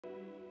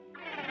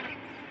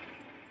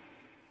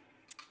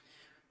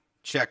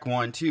Check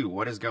 1, 2.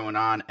 What is going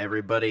on,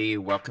 everybody?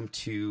 Welcome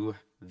to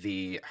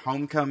the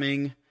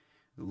Homecoming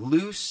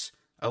loose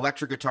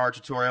electric guitar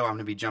tutorial. I'm going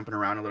to be jumping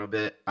around a little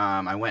bit.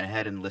 I went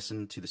ahead and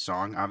listened to the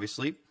song,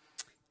 obviously,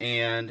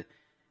 and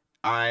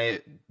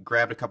I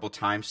grabbed a couple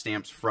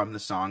timestamps from the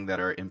song that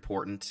are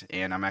important,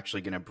 and I'm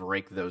actually going to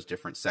break those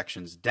different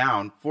sections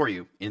down for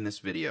you in this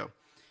video.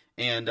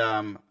 And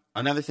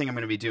another thing I'm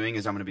going to be doing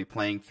is I'm going to be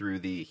playing through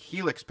the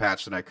Helix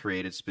patch that I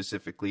created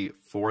specifically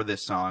for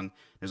this song.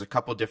 There's a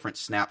couple different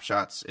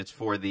snapshots. It's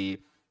for the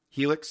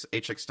Helix,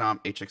 HX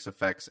Stomp, HX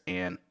Effects,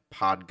 and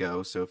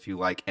Podgo. So if you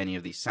like any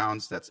of these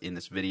sounds that's in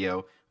this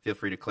video, feel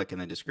free to click in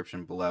the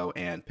description below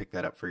and pick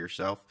that up for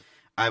yourself.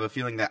 I have a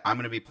feeling that I'm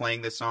going to be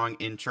playing this song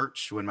in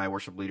church when my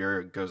worship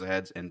leader goes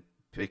ahead and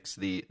picks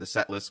the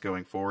set list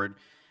going forward.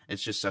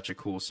 It's just such a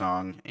cool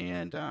song,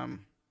 and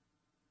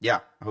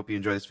yeah, I hope you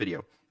enjoy this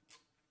video.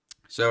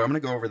 So I'm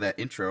going to go over that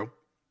intro,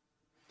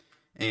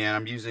 and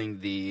I'm using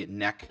the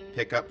neck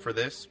pickup for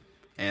this,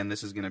 and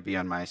this is going to be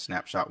on my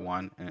snapshot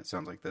 1, and it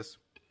sounds like this.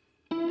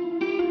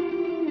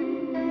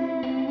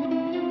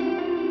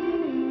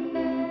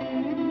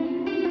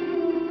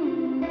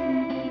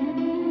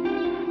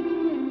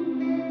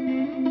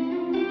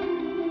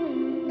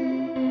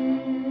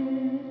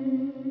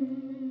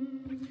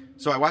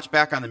 So I watched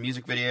back on the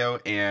music video,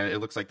 and it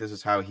looks like this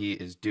is how he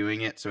is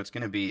doing it. So it's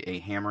going to be a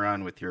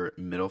hammer-on with your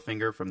middle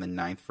finger from the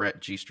 9th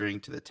fret G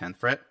string to the 10th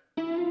fret.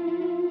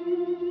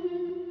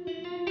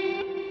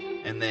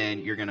 And then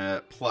you're going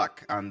to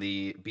pluck on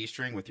the B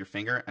string with your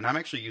finger. And I'm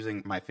actually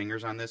using my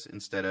fingers on this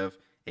instead of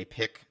a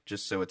pick,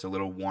 just so it's a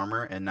little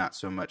warmer and not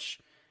so much...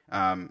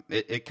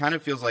 It kind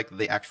of feels like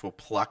the actual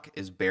pluck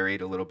is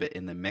buried a little bit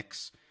in the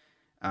mix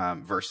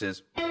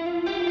versus...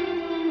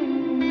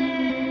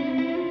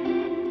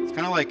 It's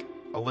kind of like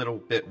a little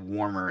bit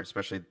warmer,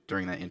 especially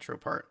during that intro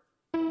part.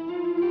 And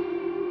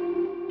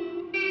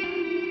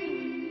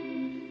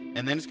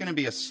then it's going to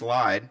be a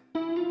slide.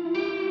 So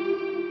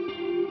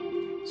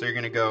you're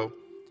going to go,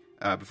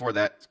 before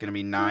that, it's going to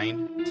be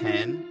 9,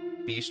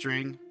 10, B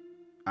string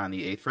on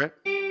the 8th fret.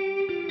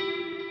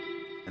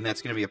 And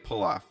that's going to be a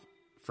pull off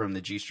from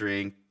the G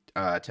string,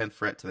 10th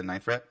fret to the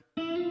 9th fret.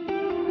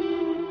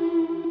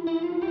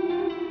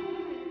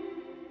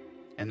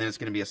 And then it's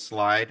going to be a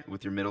slide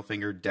with your middle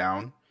finger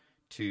down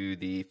to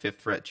the 5th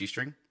fret G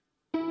string,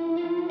 and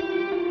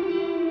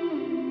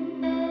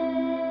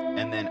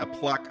then a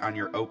pluck on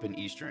your open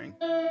E string.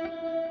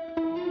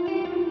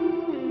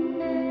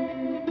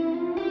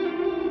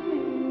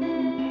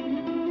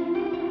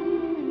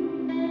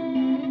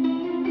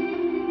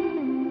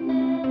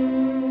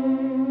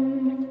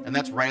 And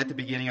that's right at the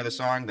beginning of the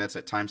song. That's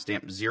at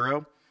timestamp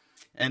 0.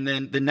 And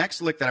then the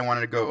next lick that I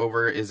wanted to go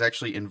over is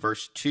actually in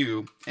verse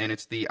 2, and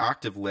it's the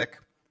octave lick,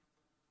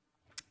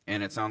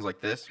 and it sounds like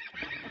this.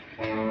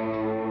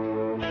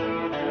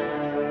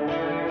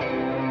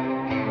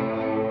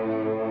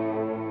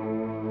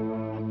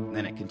 And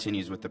then it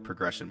continues with the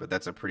progression, but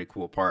that's a pretty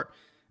cool part.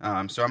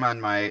 So I'm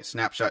on my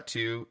snapshot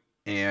 2,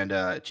 and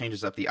it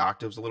changes up the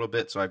octaves a little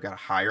bit, so I've got a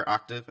higher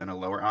octave and a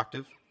lower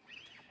octave.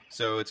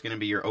 So it's going to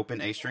be your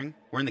open A string.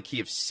 We're in the key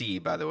of C,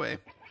 by the way.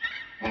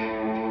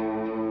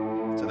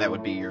 So that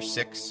would be your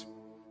 6,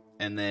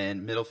 and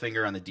then middle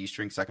finger on the D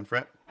string, 2nd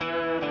fret.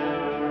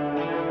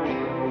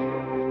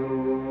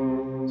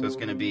 So it's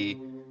going to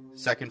be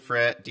 2nd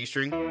fret D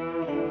string,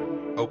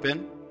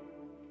 open,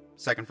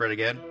 2nd fret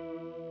again,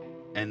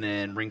 and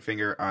then ring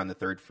finger on the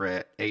 3rd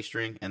fret A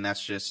string, and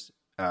that's just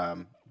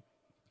kind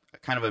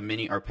of a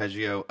mini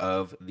arpeggio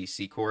of the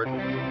C chord.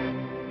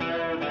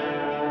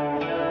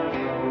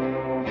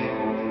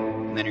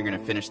 And then you're going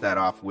to finish that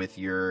off with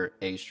your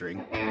A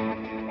string.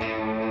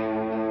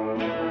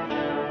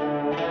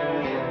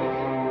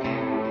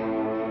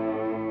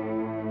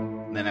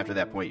 And then after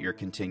that point, you're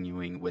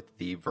continuing with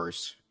the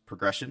verse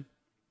progression.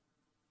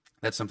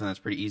 That's something that's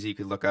pretty easy. You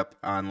could look up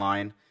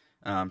online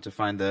to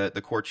find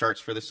the chord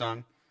charts for the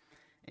song.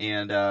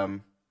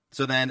 And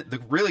so then the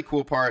really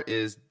cool part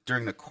is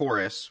during the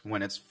chorus,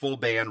 when it's full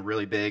band,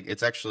 really big,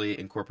 it's actually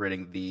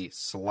incorporating the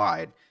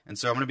slide. And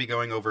so I'm going to be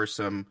going over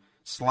some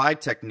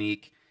slide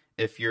technique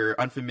if you're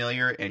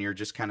unfamiliar and you're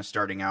just kind of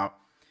starting out.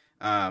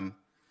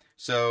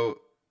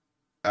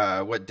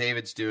 What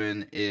David's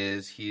doing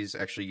is he's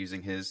actually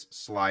using his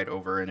slide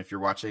over, and if you're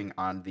watching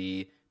on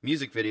the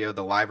music video,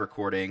 the live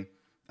recording,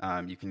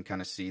 you can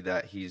kind of see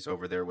that he's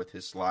over there with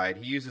his slide.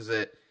 He uses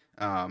it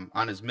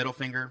on his middle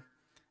finger.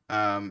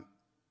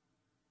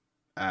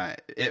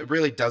 It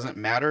really doesn't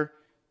matter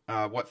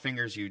what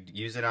fingers you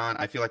use it on.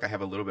 I feel like I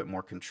have a little bit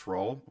more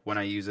control when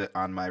I use it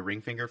on my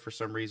ring finger for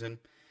some reason.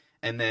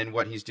 And then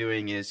what he's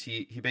doing is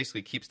he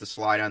basically keeps the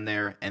slide on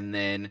there, and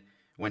then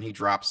when he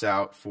drops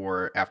out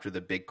for after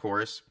the big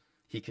chorus,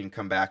 he can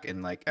come back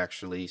and like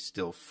actually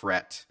still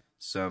fret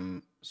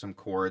some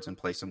chords and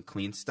play some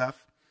clean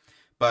stuff.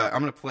 But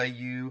I'm going to play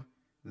you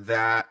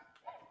that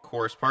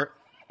chorus part.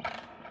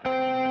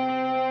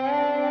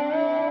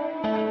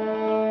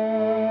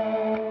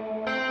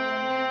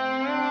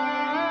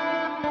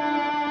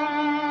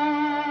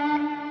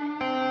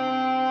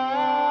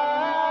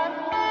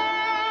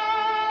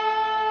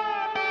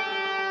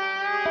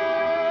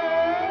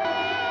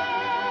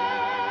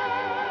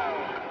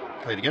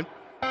 Play it again.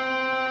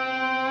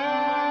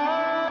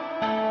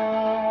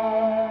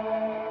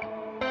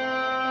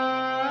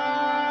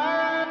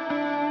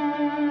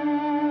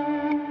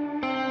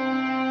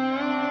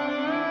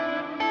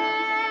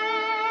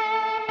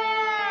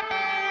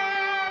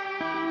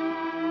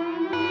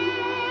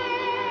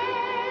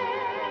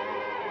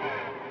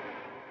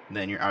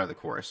 Then you're out of the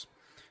chorus.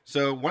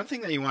 So one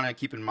thing that you want to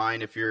keep in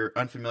mind if you're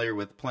unfamiliar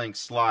with playing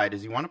slide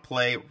is you want to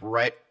play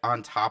right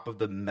on top of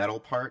the metal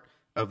part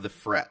of the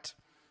fret.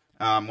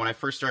 When I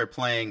first started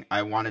playing,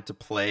 I wanted to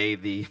play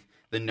the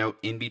note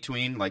in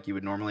between like you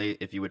would normally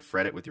if you would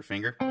fret it with your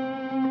finger.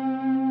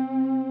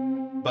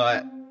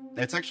 But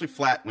it's actually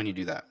flat when you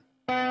do that.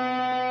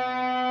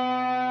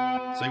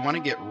 So you want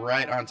to get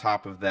right on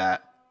top of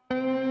that.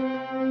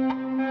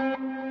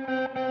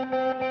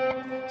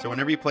 So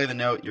whenever you play the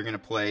note, you're going to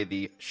play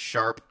the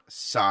sharp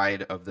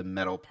side of the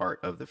metal part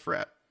of the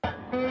fret.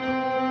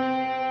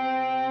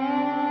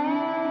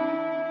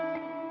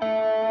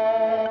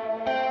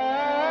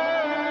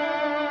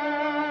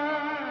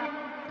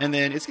 And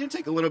then it's going to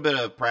take a little bit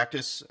of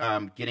practice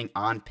getting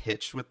on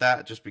pitch with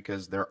that, just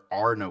because there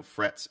are no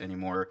frets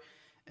anymore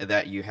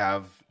that you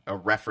have a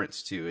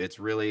reference to. It's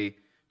really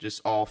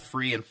just all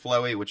free and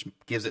flowy, which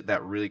gives it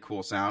that really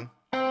cool sound.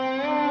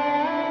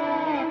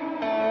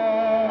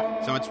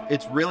 So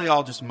it's really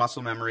all just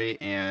muscle memory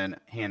and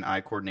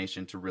hand-eye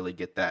coordination to really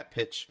get that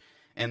pitch.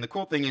 And the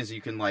cool thing is you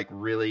can like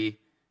really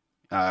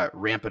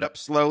ramp it up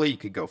slowly. You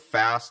could go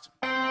fast.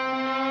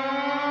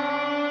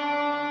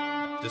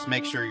 Just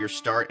make sure your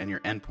start and your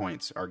end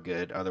points are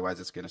good. Otherwise,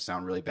 it's going to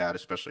sound really bad,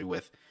 especially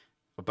with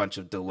a bunch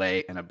of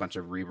delay and a bunch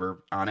of reverb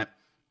on it.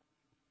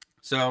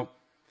 So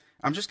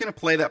I'm just going to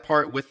play that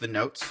part with the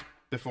notes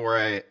before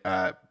I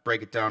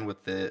break it down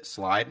with the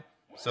slide.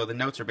 So the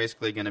notes are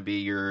basically going to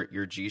be your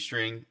G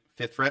string,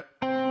 5th fret,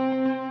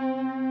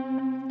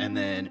 and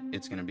then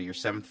it's going to be your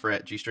 7th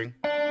fret G string,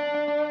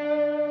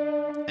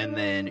 and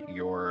then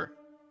your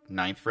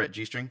 9th fret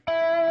G string,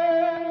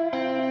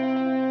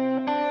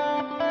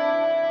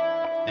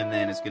 and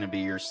then it's going to be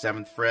your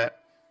 7th fret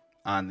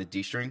on the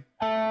D string.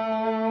 Those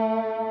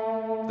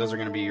are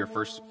going to be your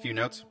first few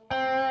notes.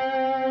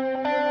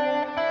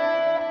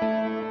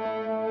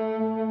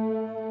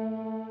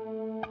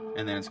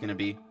 And then it's going to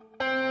be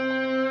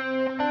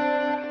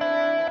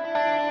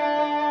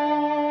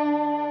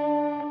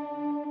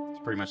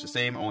pretty much the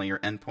same, only your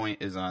end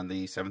point is on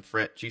the 7th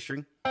fret G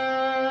string.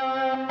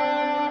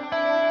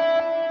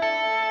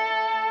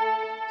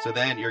 So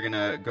then you're going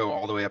to go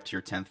all the way up to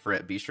your 10th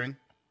fret B string.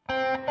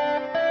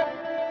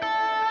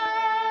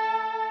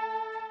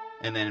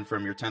 And then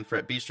from your 10th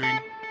fret B string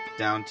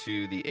down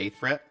to the 8th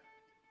fret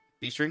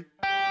B string.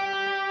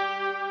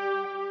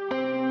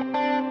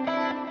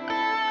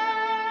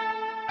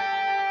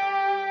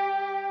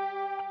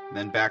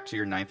 Then back to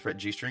your 9th fret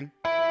G string.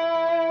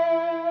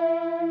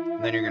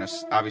 And then you're going to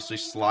obviously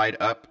slide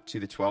up to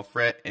the 12th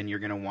fret, and you're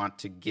going to want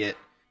to get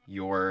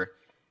your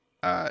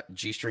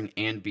G string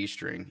and B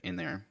string in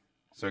there.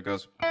 So it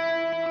goes. So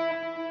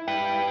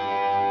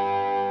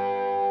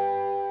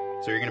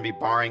you're going to be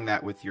barring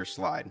that with your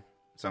slide.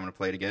 So I'm going to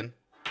play it again.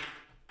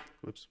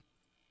 Whoops.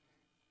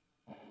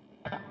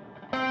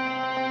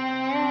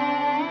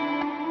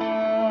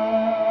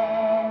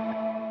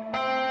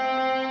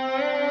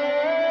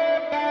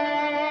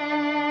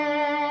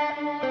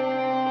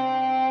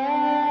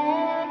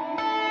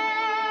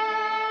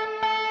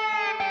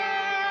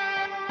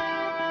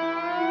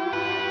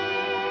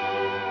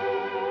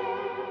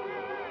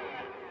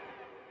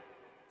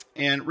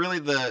 And really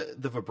the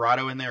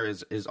vibrato in there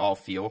is all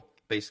feel,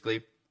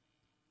 basically.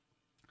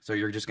 So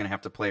you're just going to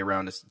have to play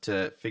around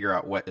to figure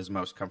out what is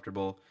most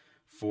comfortable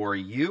for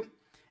you.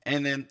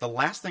 And then the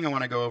last thing I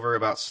want to go over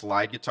about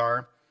slide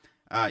guitar,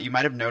 you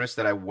might have noticed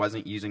that I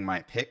wasn't using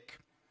my pick.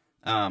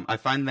 I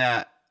find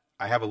that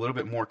I have a little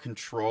bit more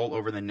control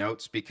over the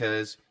notes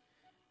because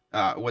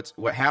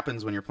what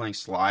happens when you're playing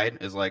slide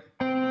is like,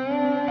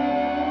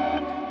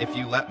 if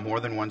you let more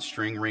than one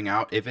string ring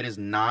out, if it is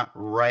not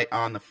right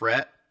on the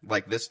fret,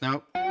 like this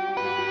note.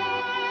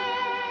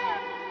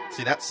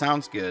 See, that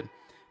sounds good,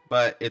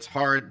 but it's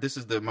hard. This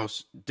is the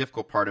most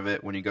difficult part of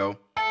it when you go.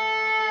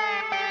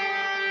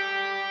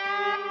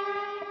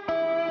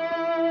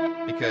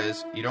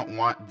 Because you don't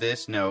want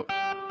this note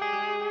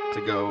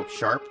to go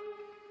sharp.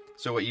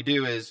 So what you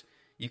do is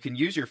you can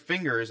use your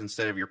fingers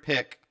instead of your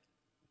pick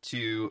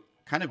to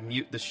kind of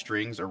mute the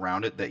strings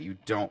around it that you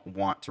don't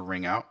want to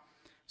ring out.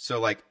 So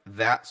like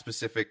that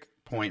specific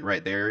point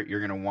right there, you're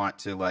going to want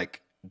to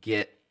like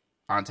get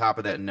on top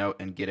of that note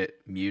and get it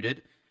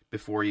muted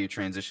before you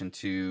transition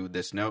to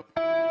this note.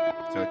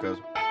 So it goes.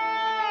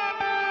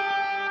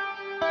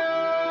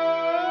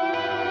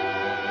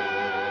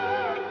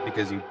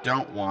 Because you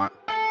don't want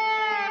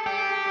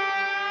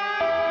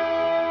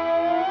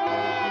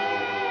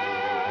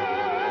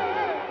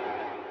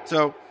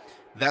so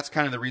that's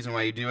kind of the reason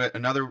why you do it.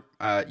 Another,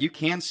 you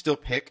can still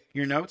pick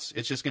your notes.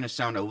 It's just going to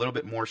sound a little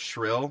bit more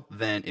shrill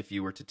than if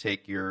you were to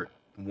take your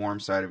warm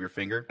side of your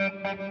finger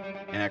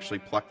and actually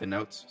pluck the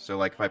notes. So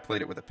like if I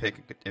played it with a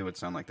pick, it would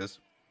sound like this.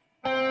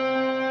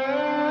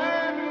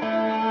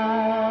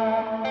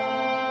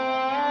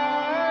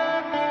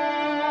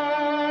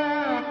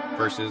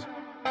 verses.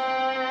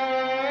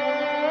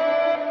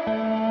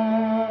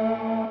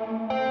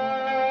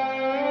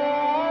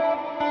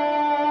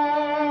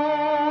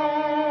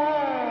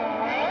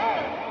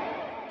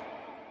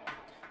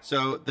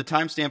 So the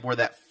timestamp where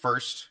that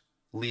first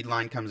lead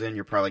line comes in,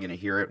 you're probably going to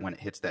hear it when it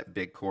hits that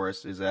big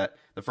chorus, is that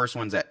the first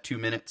one's at 2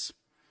 minutes.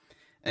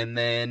 And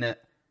then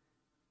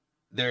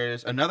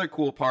there's another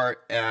cool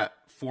part at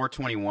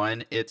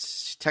 4:21.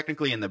 It's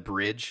technically in the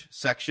bridge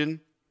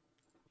section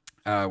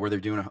where they're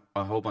doing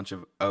a whole bunch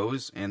of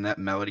O's, and that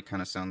melody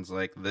kind of sounds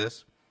like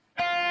this.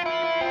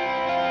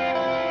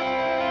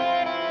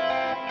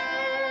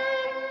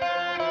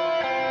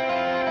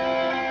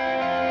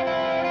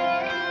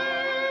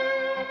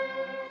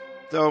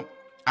 So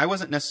I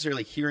wasn't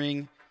necessarily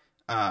hearing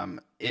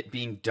it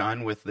being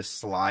done with the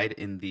slide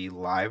in the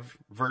live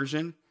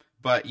version,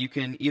 but you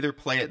can either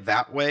play it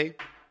that way,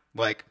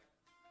 like,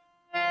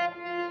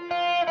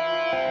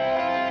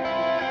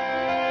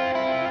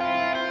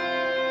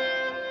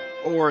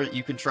 or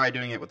you can try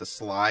doing it with a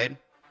slide,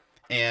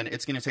 and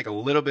it's going to take a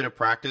little bit of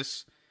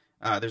practice.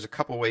 There's a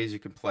couple ways you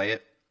can play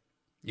it.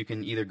 You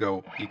can either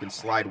you can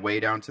slide way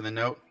down to the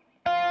note,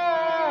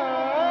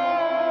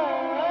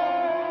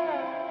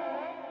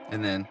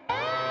 and then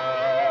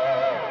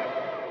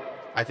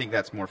I think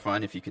that's more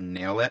fun if you can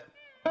nail it.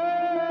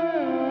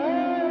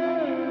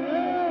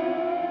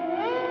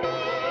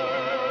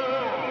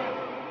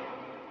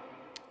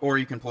 Or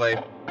you can play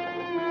so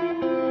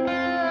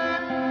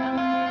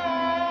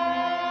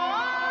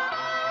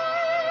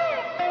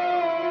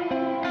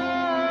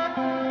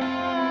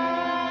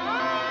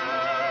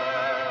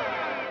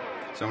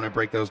I'm going to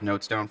break those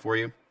notes down for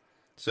you.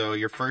 So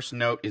your first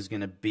note is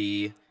going to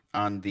be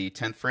on the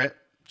 10th fret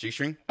G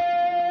string,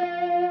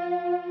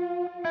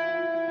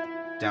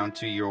 down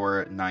to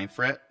your 9th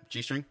fret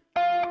G string,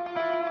 to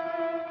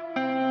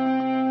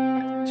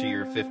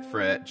your 5th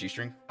fret G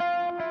string,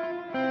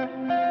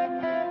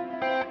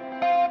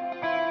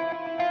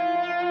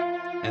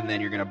 and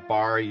then you're going to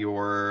bar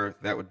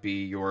that would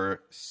be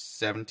your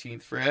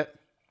 17th fret,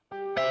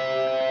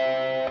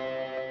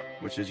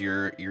 which is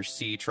your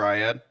C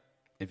triad,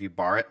 if you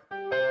bar it.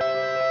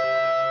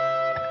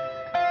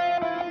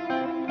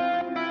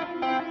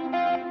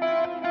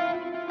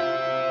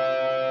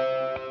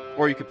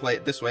 Or you could play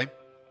it this way,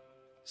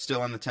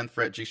 still on the 10th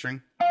fret G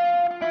string,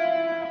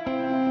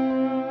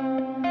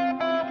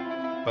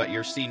 but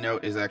your C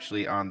note is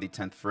actually on the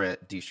 10th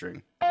fret D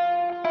string.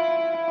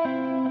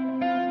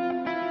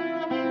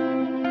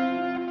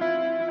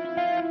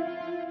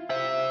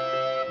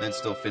 Then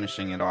still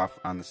finishing it off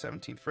on the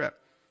 17th fret.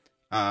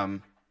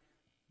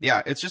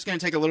 Yeah, it's just going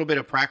to take a little bit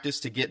of practice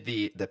to get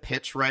the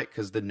pitch right,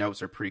 because the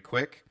notes are pretty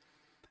quick.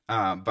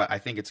 But I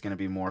think it's going to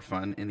be more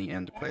fun in the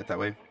end to play it that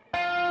way.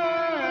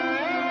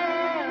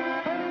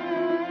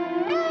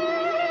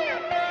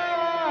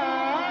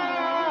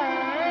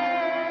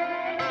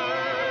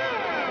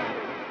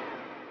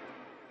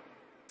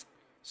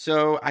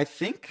 So I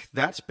think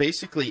that's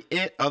basically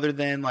it, other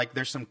than like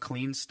there's some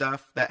clean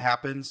stuff that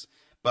happens,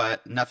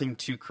 but nothing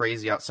too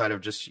crazy outside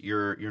of just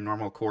your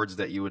normal chords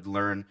that you would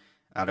learn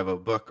out of a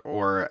book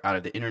or out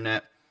of the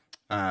internet,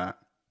 on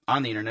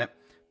the internet.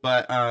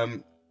 But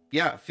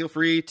yeah, feel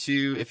free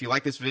to, if you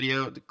like this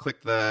video, to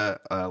click the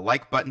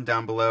like button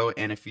down below.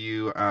 And if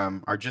you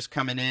are just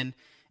coming in,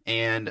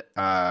 and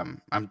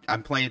I'm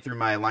playing through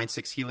my Line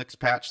 6 Helix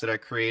patch that I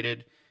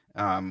created,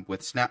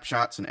 with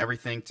snapshots and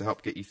everything to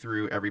help get you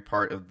through every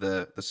part of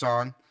the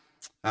song.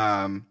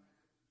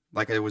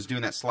 Like I was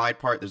doing that slide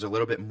part, there's a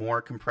little bit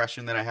more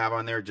compression that I have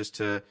on there just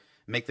to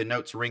make the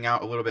notes ring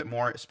out a little bit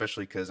more,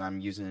 especially because I'm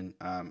using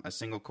a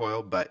single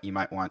coil, but you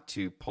might want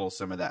to pull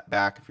some of that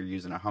back if you're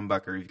using a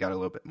humbucker. You've got a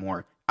little bit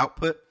more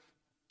output.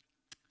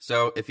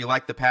 So if you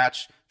like the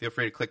patch, feel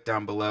free to click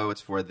down below.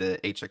 It's for the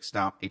HX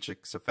Stomp,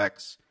 HX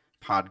Effects,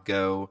 Pod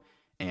Go,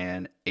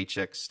 and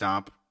HX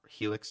Stomp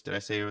Helix. Did I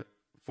say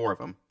 4 of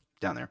them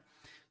down there?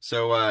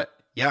 So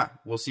yeah,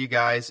 we'll see you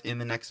guys in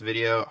the next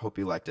video. Hope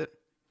you liked it.